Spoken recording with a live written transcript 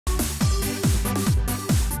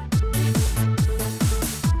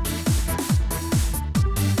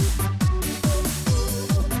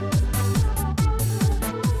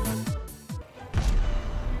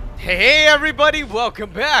Hey everybody,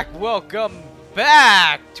 welcome back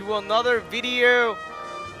to another video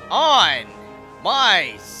on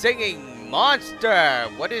my singing monster.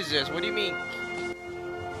 What is this? What do you mean?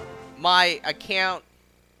 My account?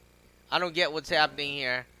 I don't get what's happening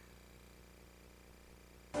here.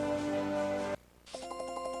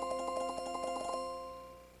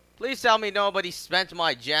 Please tell me nobody spent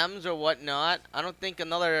my gems or whatnot. I don't think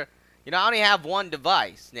another... You know, I only have one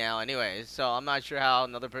device now anyways, so I'm not sure how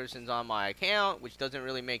another person's on my account, which doesn't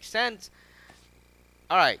really make sense.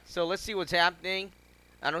 Alright, so let's see what's happening.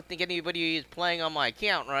 I don't think anybody is playing on my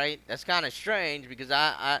account, right? That's kind of strange because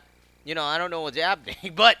you know, I don't know what's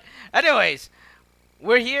happening. But anyways,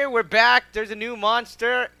 we're here, we're back. There's a new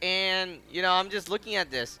monster, and, you know, I'm just looking at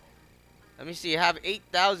this. Let me see, I have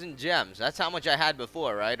 8,000 gems. That's how much I had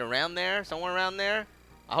before, right? Around there, somewhere around there.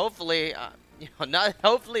 Hopefully... you know,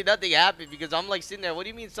 hopefully nothing happened because I'm like sitting there. What do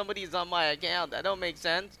you mean somebody's on my account? That don't make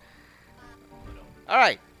sense.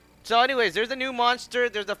 Alright. So anyways, there's a new monster.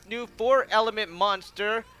 There's a new 4-element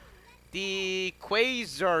monster. The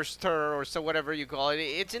Quarrister or so whatever you call it.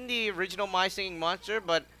 It's in the original My Singing Monster,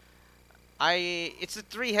 but it's a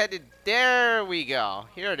 3-headed. There we go.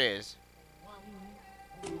 Here it is.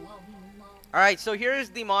 Alright, so here's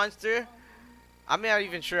the monster. I'm not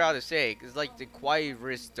even sure how to say it. It's like the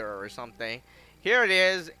Quarrister or something. Here it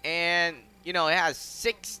is, and you know it has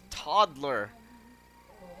 6 toddler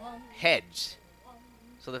heads.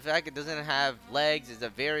 So the fact it doesn't have legs is a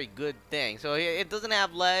very good thing. So it doesn't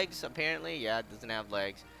have legs, apparently. Yeah, it doesn't have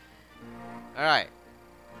legs. All right.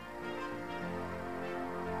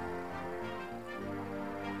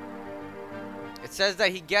 It says that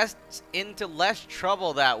he gets into less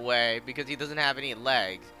trouble that way because he doesn't have any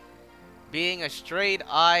legs. Being a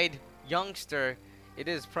straight-eyed youngster, it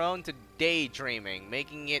is prone to daydreaming,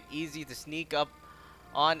 making it easy to sneak up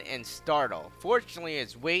on and startle. Fortunately,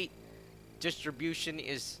 its weight distribution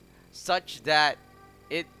is such that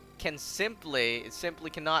it simply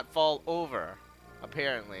cannot fall over.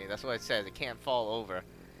 Apparently, that's what it says. It can't fall over.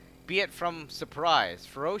 Be it from surprise,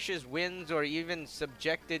 ferocious winds, or even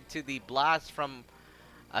subjected to the blast from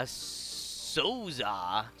a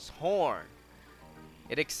Soza's horn.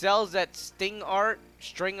 It excels at string art,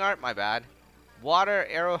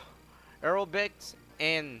 water aerobics,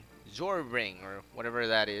 and zorbing, or whatever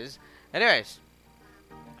that is. Anyways,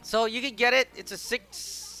 so you can get it. It's a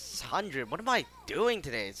 600. What am I doing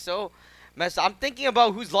today? It's so messed up. I'm thinking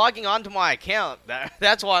about who's logging onto my account.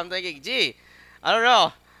 That's why I'm thinking, gee, I don't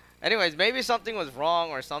know. Anyways, maybe something was wrong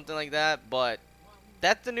or something like that, but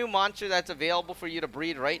that's the new monster that's available for you to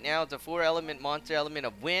breed right now. It's a 4-element monster, element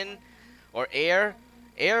of wind or air.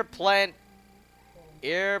 Air, plant,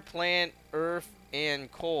 earth,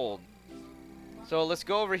 and cold. So let's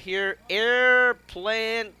go over here. Air,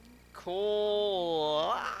 plant,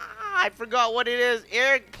 cold. I forgot what it is.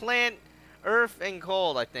 Air, plant, earth, and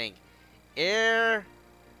cold, I think. Air,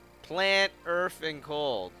 plant, earth, and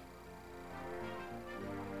cold.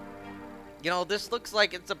 You know, this looks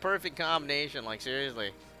like it's a perfect combination. Like,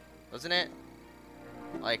 seriously. Doesn't it?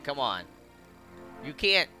 Like, come on. You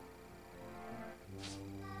can't.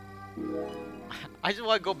 I just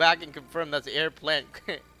want to go back and confirm that's air, plant,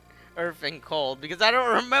 earth, and cold because I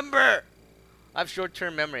don't remember. I have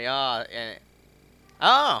short-term memory. Oh.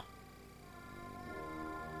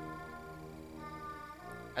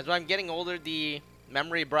 As I'm getting older, the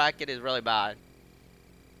memory bracket is really bad.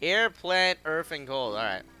 Air, plant, earth, and cold. All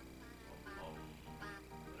right.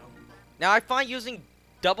 Now I find using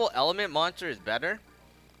double element monster is better.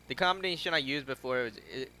 The combination I used before was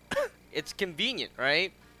it's convenient,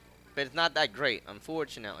 right? But it's not that great,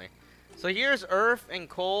 unfortunately. So here's earth and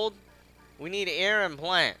cold. We need air and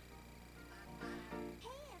plant.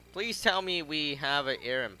 Please tell me we have an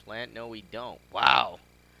air and plant. No, we don't. Wow.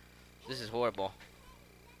 This is horrible.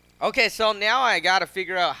 Okay, so now I gotta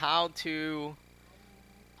figure out how to...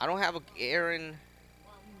 I don't have an air and...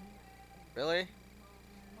 Really?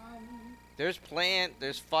 There's plant,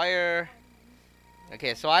 there's fire.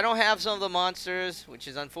 Okay, so I don't have some of the monsters, which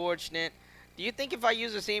is unfortunate. Do you think if I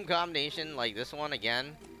use the same combination like this one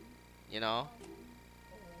again, you know?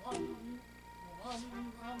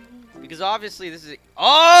 Because obviously this is...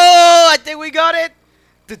 Oh, I think we got it!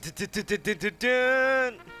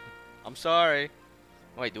 I'm sorry.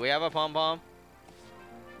 Wait, do we have a pom-pom?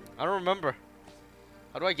 I don't remember.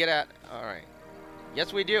 How do I get at... Alright.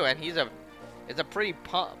 Yes, we do, and it's a pretty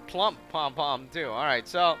plump pom-pom too. Alright,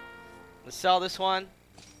 so let's sell this one.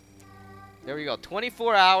 There we go.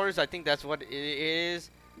 24 hours. I think that's what it is.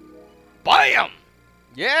 BAM!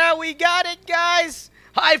 Yeah, we got it, guys!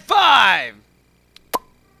 High five!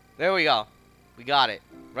 There we go. We got it.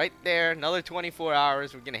 Right there. Another 24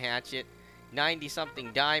 hours. We're gonna hatch it. 90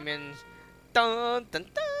 something diamonds. Dun dun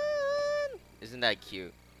dun. Isn't that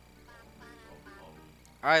cute?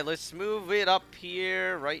 Alright, let's move it up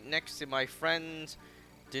here. Right next to my friends.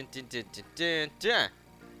 Dun dun dun dun dun dun.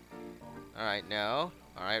 Alright, no.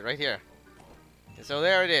 Alright, right here. And so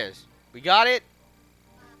there it is. We got it.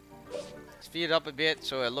 Let's speed it up a bit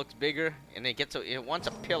so it looks bigger. And it wants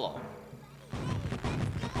a pillow.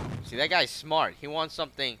 See, that guy's smart. He wants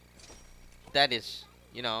something that is,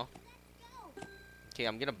 you know. Okay,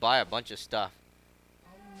 I'm gonna buy a bunch of stuff.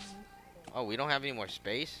 Oh, we don't have any more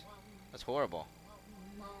space? That's horrible.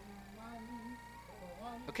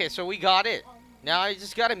 Okay, so we got it. Now I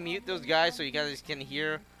just gotta mute those guys so you guys can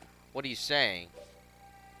hear what he's saying.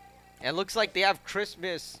 And it looks like they have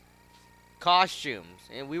Christmas costumes.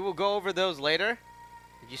 And we will go over those later.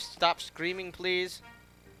 Would you stop screaming, please?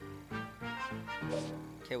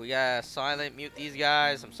 Okay, we gotta silent mute these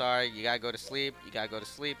guys. I'm sorry, you gotta go to sleep. You gotta go to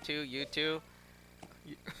sleep too, you too.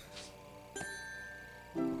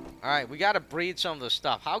 Alright, we gotta breed some of the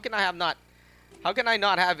stuff. How can I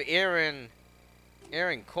not have Aaron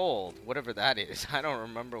cold? Whatever that is. I don't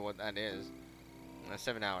remember what that is.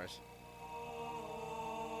 7 hours.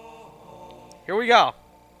 Here we go.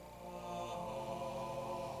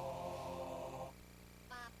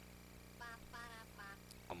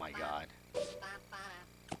 Oh my god.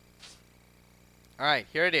 Alright,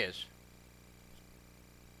 here it is.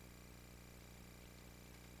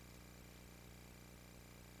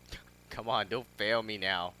 Come on, don't fail me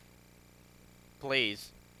now.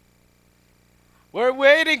 Please. We're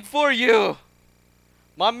waiting for you!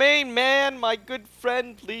 My main man, my good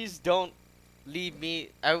friend, please don't leave me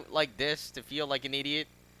out like this to feel like an idiot.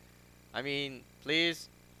 I mean, please.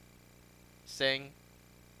 Sing.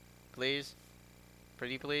 Please.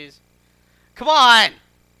 Pretty please. Come on!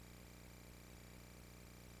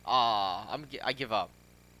 Aw, I give up.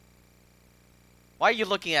 Why are you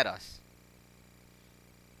looking at us?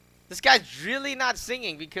 This guy's really not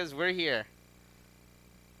singing because we're here.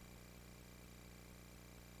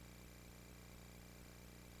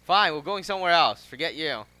 Fine, we're going somewhere else. Forget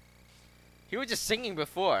you. He was just singing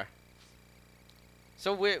before.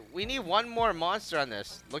 So we need one more monster on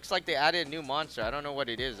this. Looks like they added a new monster. I don't know what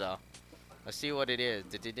it is though. Let's see what it is.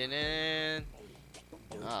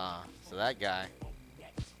 Ah, so that guy.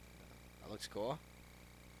 That looks cool.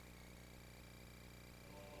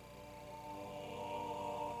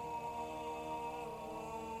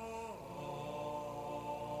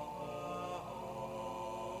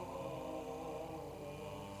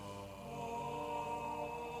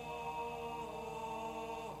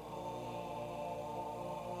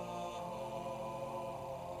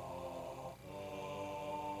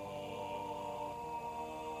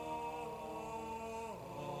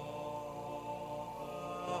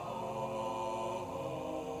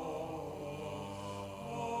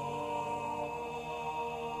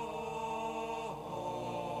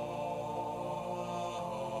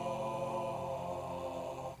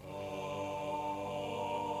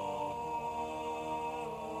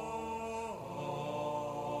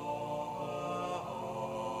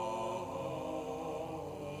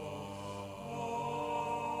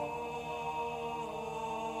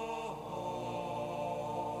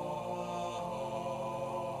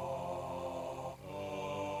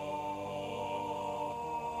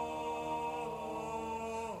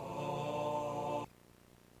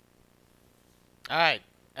 Alright,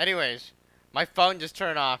 anyways, my phone just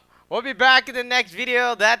turned off. We'll be back in the next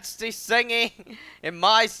video. That's the singing and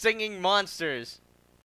my singing monsters.